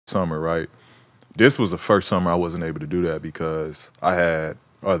summer, right? This was the first summer I wasn't able to do that because I had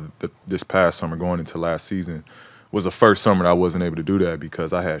this past summer going into last season was the first summer that I wasn't able to do that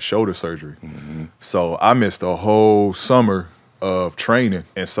because I had shoulder surgery. So I missed a whole summer of training.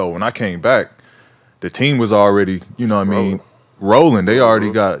 And so when I came back, the team was already, rolling. They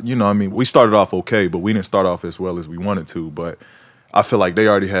already got, we started off okay, but we didn't start off as well as we wanted to. But I feel like they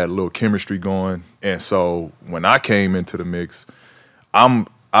already had a little chemistry going. And so when I came into the mix,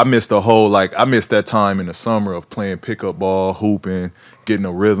 I missed that time in the summer of playing pickup ball, hooping, getting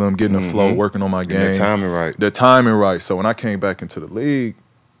a rhythm, getting a flow, working on my game. The timing right. The timing right. So when I came back into the league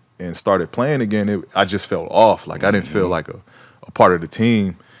and started playing again, I just felt off. Like I didn't feel like a part of the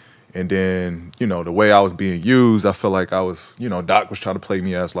team. And then, the way I was being used, I felt like I was, Doc was trying to play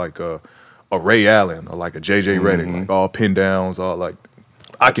me as like a Ray Allen or like a J.J. Redick, like all pin downs, all like,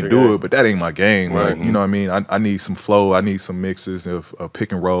 I can do it, but that ain't my game, right? You know what I mean? I need some flow. I need some mixes of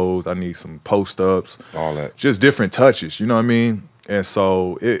pick and rolls. I need some post-ups. All that. Just different touches, you know what I mean? And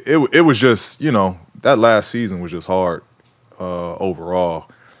so it was just, that last season was just hard overall.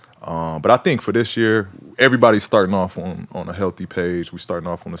 But I think for this year, everybody's starting off on a healthy page. We're starting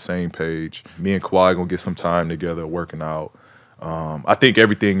off on the same page. Me and Kawhi going to get some time together working out. I think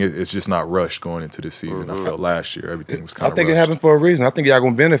everything is just not rushed going into this season. I felt last year everything was kind of I think rushed. it happened for a reason. I think y'all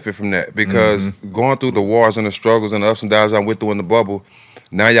going to benefit from that because going through the wars and the struggles and the ups and downs I went through in the bubble,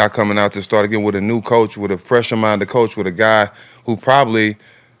 now y'all coming out to start again with a new coach, with a fresher-minded coach, with a guy who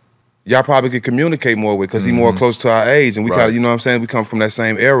y'all probably could communicate more with because he's more close to our age. And we kind of, you know what I'm saying, we come from that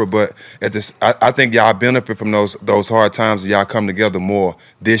same era. But I think y'all benefit from those hard times. Y'all come together more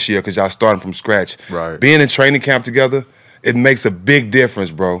this year because y'all starting from scratch. Right. Being in training camp together, it makes a big difference,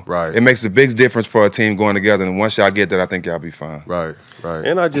 bro. Right. It makes a big difference for a team going together. And once y'all get that, I think y'all be fine. Right.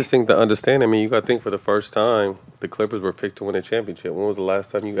 And I just think the understanding, you got to think for the first time, the Clippers were picked to win a championship. When was the last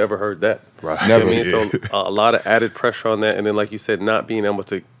time you ever heard that? Right. Never. So a lot of added pressure on that. And then, like you said, not being able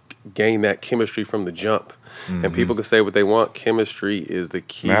to gain that chemistry from the jump. And people can say what they want. Chemistry is the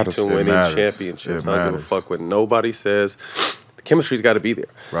key to winning championships. I don't give a fuck what nobody says. The chemistry's got to be there.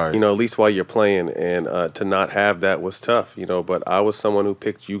 Right. At least while you're playing. And to not have that was tough. But I was someone who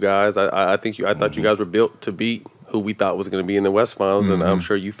picked you guys. I thought you guys were built to beat who we thought was going to be in the West Finals, and I'm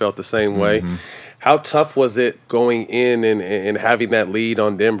sure you felt the same way. How tough was it going in and having that lead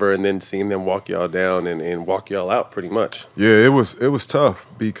on Denver and then seeing them walk y'all down and walk y'all out pretty much? Yeah, it was tough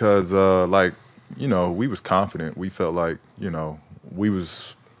because we was confident. We felt like, we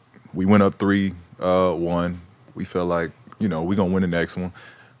went up 3-1. We felt like, we gonna win the next one.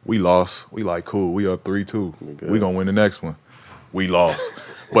 We lost. We like, cool, we up 3-2. We gonna win the next one. We lost.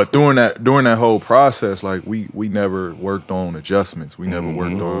 But during that whole process, like we never worked on adjustments. We never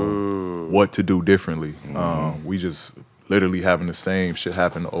worked on what to do differently. We just literally having the same shit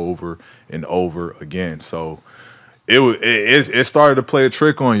happen over and over again. So it started to play a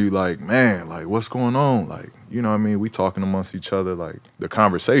trick on you. Like, man, like what's going on? Like, you know what I mean? We talking amongst each other. Like the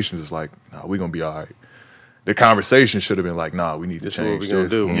conversations is like, nah, we gonna be all right. The conversation should have been like, nah, we need to change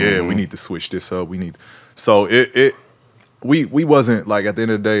this. Yeah, we need to switch this up. So we wasn't, like, at the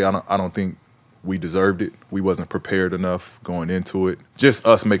end of the day, I don't think we deserved it. We wasn't prepared enough going into it. Just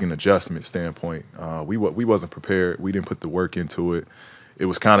us making an adjustment standpoint. We wasn't prepared. We didn't put the work into it. It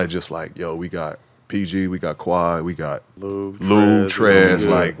was kind of just like, yo, we got PG, we got Kawhi, we got Lou, Trez.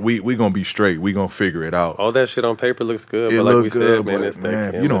 Like, we going to be straight. We going to figure it out. All that shit on paper looks good. But like we said, man, it's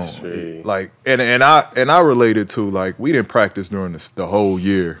that chemistry. You don't, like, and I related to, like, we didn't practice during the whole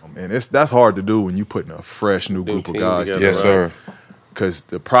year. And that's hard to do when you putting a fresh new group of guys together. Yes, sir. Because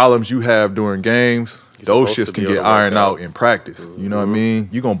the problems you have during games, those shits can get ironed out in practice. You know what I mean?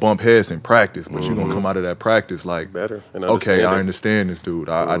 You're going to bump heads in practice, but you're going to come out of that practice like, better. Okay, I understand this dude.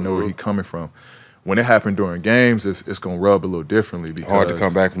 I know where he's coming from. When it happened during games, it's going to rub a little differently because hard to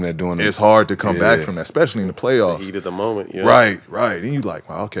come back from that doing it. It's hard to come back from that, especially in the playoffs. The heat of the moment, yeah. Right. And you like,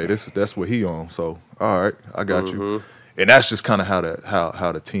 well, okay, that's what he on. So, all right, I got you. And that's just kind of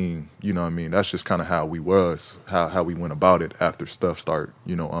how the team, you know what I mean? That's just kind of how we went about it after stuff started,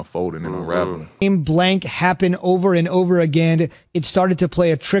 unfolding and unraveling. Game blank happened over and over again. It started to play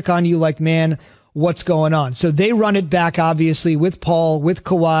a trick on you like, man, what's going on? So they run it back, obviously, with Paul, with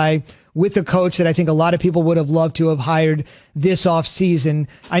Kawhi, with a coach that I think a lot of people would have loved to have hired this offseason.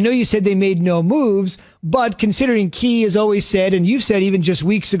 I know you said they made no moves, but considering Key has always said, and you've said even just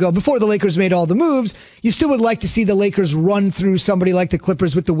weeks ago, before the Lakers made all the moves, you still would like to see the Lakers run through somebody like the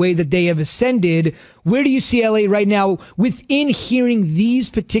Clippers with the way that they have ascended. Where do you see LA right now within hearing these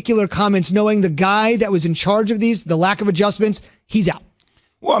particular comments, knowing the guy that was in charge of these, the lack of adjustments, he's out?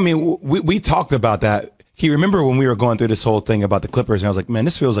 Well, I mean, we talked about that. remember when we were going through this whole thing about the Clippers, and I was like, man,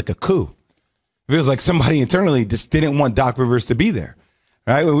 this feels like a coup. It feels like somebody internally just didn't want Doc Rivers to be there,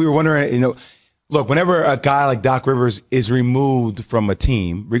 right? We were wondering, look, whenever a guy like Doc Rivers is removed from a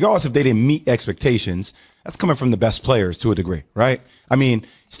team, regardless if they didn't meet expectations, that's coming from the best players to a degree, right? I mean,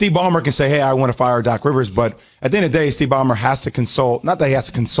 Steve Ballmer can say, hey, I want to fire Doc Rivers, but at the end of the day, Steve Ballmer has to consult, not that he has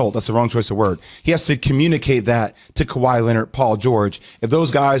to consult, that's the wrong choice of word. He has to communicate that to Kawhi Leonard, Paul George, if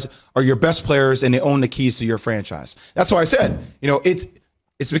those guys are your best players and they own the keys to your franchise. That's why I said,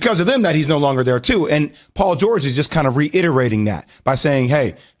 it's because of them that he's no longer there too. And Paul George is just kind of reiterating that by saying,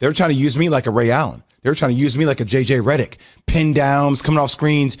 hey, they're trying to use me like a Ray Allen. They're trying to use me like a JJ Redick, pin downs, coming off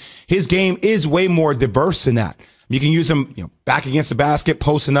screens. His game is way more diverse than that. You can use him, back against the basket,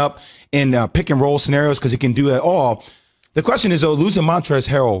 posting up in pick and roll scenarios because he can do that all. The question is, though, losing Montrezl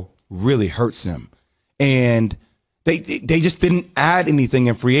Harrell really hurts them. And they just didn't add anything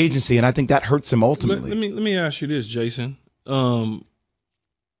in free agency, and I think that hurts them ultimately. Let me ask you this, Jason.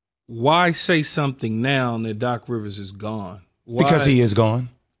 Why say something now that Doc Rivers is gone? Because he is gone.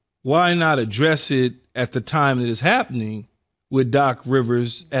 Why not address it at the time that it's happening with Doc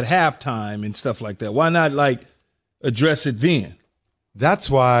Rivers at halftime and stuff like that? Why not address it then? That's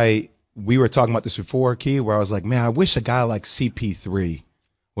why we were talking about this before, Key, where I was like, man, I wish a guy like CP3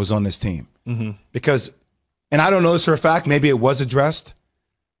 was on this team. Mm-hmm. Because, and I don't know this for a fact, maybe it was addressed,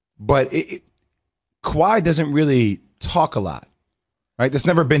 but Kawhi doesn't really talk a lot, right? That's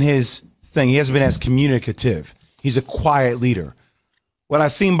never been his thing. He hasn't been as communicative. He's a quiet leader. What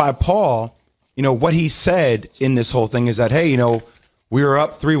I've seen by Paul, what he said in this whole thing is that, hey, we were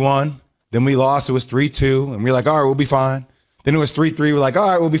up 3-1, then we lost, it was 3-2, and we're like, all right, we'll be fine. Then it was 3-3, we're like, all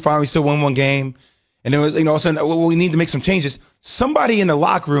right, we'll be fine, we still won one game. And it was, all of a sudden, well, we need to make some changes. Somebody in the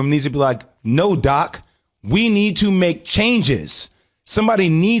locker room needs to be like, no, Doc, we need to make changes. Somebody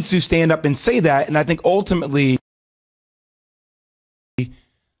needs to stand up and say that, and I think ultimately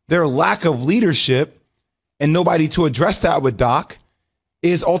their lack of leadership and nobody to address that with Doc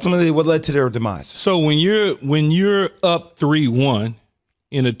is ultimately what led to their demise. So when you're up 3-1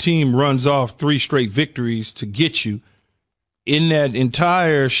 and a team runs off 3 straight victories to get you, in that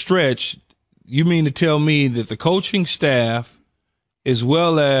entire stretch, you mean to tell me that the coaching staff, as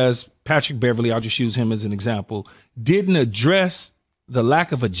well as Patrick Beverly, I'll just use him as an example, didn't address the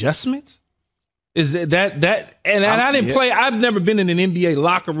lack of adjustments? Is that and I didn't play, I've never been in an NBA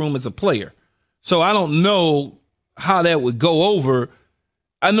locker room as a player, so I don't know how that would go over.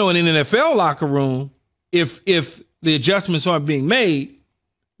 I know in an NFL locker room, if the adjustments aren't being made,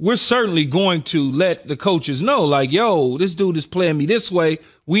 we're certainly going to let the coaches know, like, yo, this dude is playing me this way.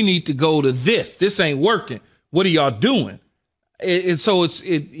 We need to go to this. This ain't working. What are y'all doing? And so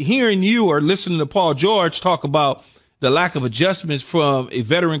hearing you or listening to Paul George talk about the lack of adjustments from a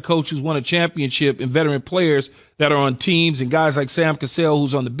veteran coach who's won a championship and veteran players that are on teams and guys like Sam Cassell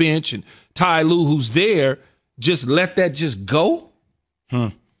who's on the bench and Ty Lue who's there, just let that just go?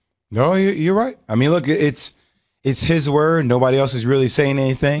 No, you're right. I mean, look, it's his word. Nobody else is really saying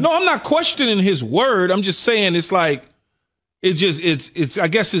anything. No, I'm not questioning his word. I'm just saying it's like I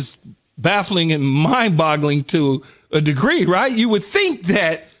guess it's baffling and mind-boggling to a degree, right? You would think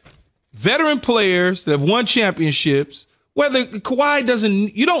that veteran players that have won championships, whether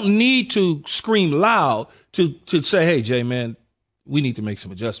Kawhi you don't need to scream loud to say, hey, Jay, man, we need to make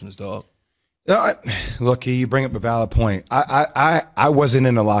some adjustments, dog. Look, you bring up a valid point. I wasn't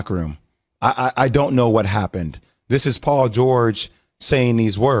in the locker room. I don't know what happened. This is Paul George saying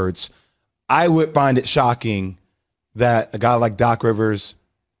these words. I would find it shocking that a guy like Doc Rivers,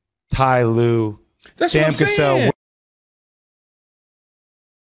 Ty Lue, Sam Cassell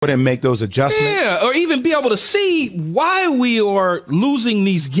wouldn't make those adjustments. Yeah, or even be able to see why we are losing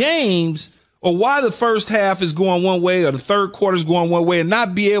these games or why the first half is going one way or the third quarter is going one way and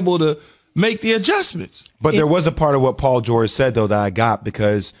not be able to make the adjustments. But there was a part of what Paul George said, though, that I got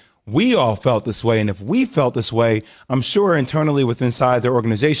because we all felt this way. And if we felt this way, I'm sure internally inside their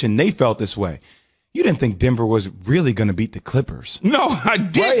organization, they felt this way. You didn't think Denver was really going to beat the Clippers. No, I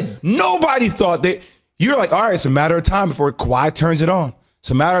didn't. Right? Nobody thought that. You're like, all right, it's a matter of time before Kawhi turns it on. It's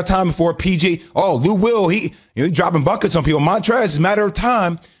a matter of time before PG. Oh, Lou Will, he dropping buckets on people. Montrezl, it's a matter of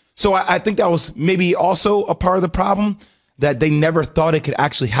time. So I think that was maybe also a part of the problem, that they never thought it could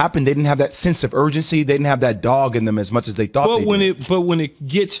actually happen. They didn't have that sense of urgency. They didn't have that dog in them as much as they thought they did. But when it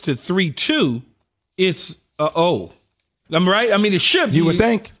gets to 3-2, it's uh-oh. I'm right? I mean, it should be. You would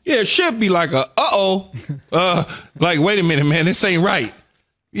think. Yeah, it should be like a uh-oh. Like, wait a minute, man, this ain't right.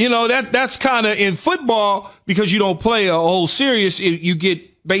 You know, that's kind of in football, because you don't play a whole series, you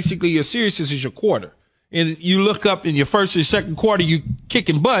get basically your series is your quarter. And you look up in your first or second quarter, you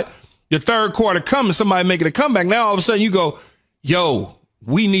kicking butt. The third quarter comes, somebody making a comeback. Now all of a sudden you go, yo,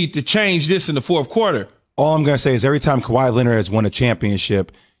 we need to change this in the fourth quarter. All I'm going to say is every time Kawhi Leonard has won a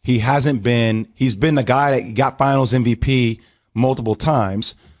championship, he's been the guy that got finals MVP multiple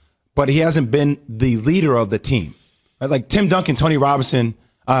times, but he hasn't been the leader of the team. Like Tim Duncan, Tony Parker,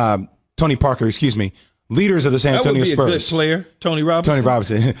 leaders of the San Antonio Spurs. A good player, Tony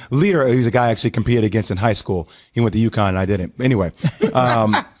Robinson. Leader. He's a guy I actually competed against in high school. He went to UConn and I didn't. Anyway,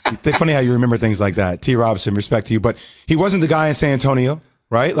 funny how you remember things like that. T. Robinson, respect to you. But he wasn't the guy in San Antonio,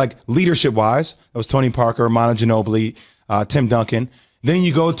 right? Like leadership-wise, that was Tony Parker, Manu Ginobili, Tim Duncan. Then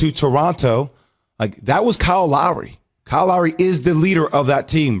you go to Toronto, like that was Kyle Lowry. Kyle Lowry is the leader of that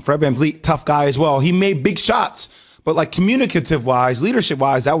team. Fred VanVleet, tough guy as well. He made big shots, but like communicative-wise,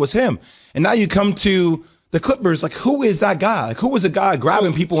 leadership-wise, that was him. And now you come to the Clippers, like who is that guy? Like who was the guy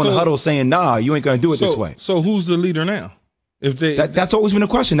grabbing people in the huddle saying, nah, you ain't going to do it this way? So who's the leader now? That's always been a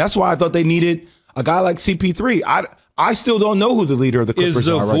question. That's why I thought they needed a guy like CP3. I still don't know who the leader of the Clippers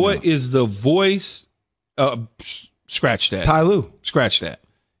are right now. Is the voice, scratch that. Ty Lue. Scratch that.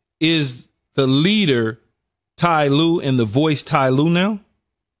 Is the leader Ty Lue and the voice Ty Lue now?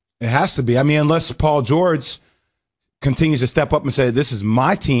 It has to be. I mean, unless Paul George continues to step up and say, this is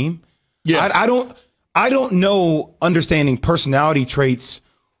my team. Yeah. I don't know, understanding personality traits,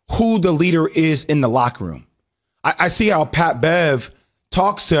 who the leader is in the locker room. I see how Pat Bev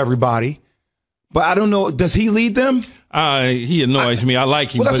talks to everybody, but I don't know. Does he lead them? He annoys me. I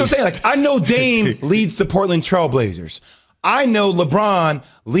like him. Well, that's what I'm saying. Like, I know Dame leads the Portland Trailblazers. I know LeBron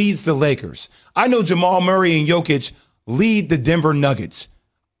leads the Lakers. I know Jamal Murray and Jokic lead the Denver Nuggets.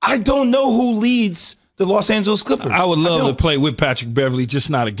 I don't know who leads the Los Angeles Clippers. I would love to play with Patrick Beverly, just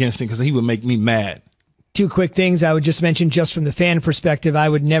not against him, because he would make me mad. Two quick things I would just mention just from the fan perspective. I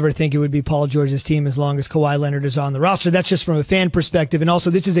would never think it would be Paul George's team as long as Kawhi Leonard is on the roster. That's just from a fan perspective. And also,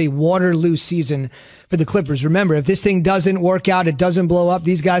 this is a Waterloo season for the Clippers. Remember, if this thing doesn't work out, it doesn't blow up,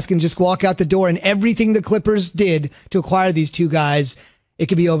 these guys can just walk out the door, and everything the Clippers did to acquire these two guys, it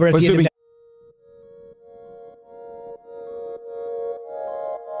could be over at the end of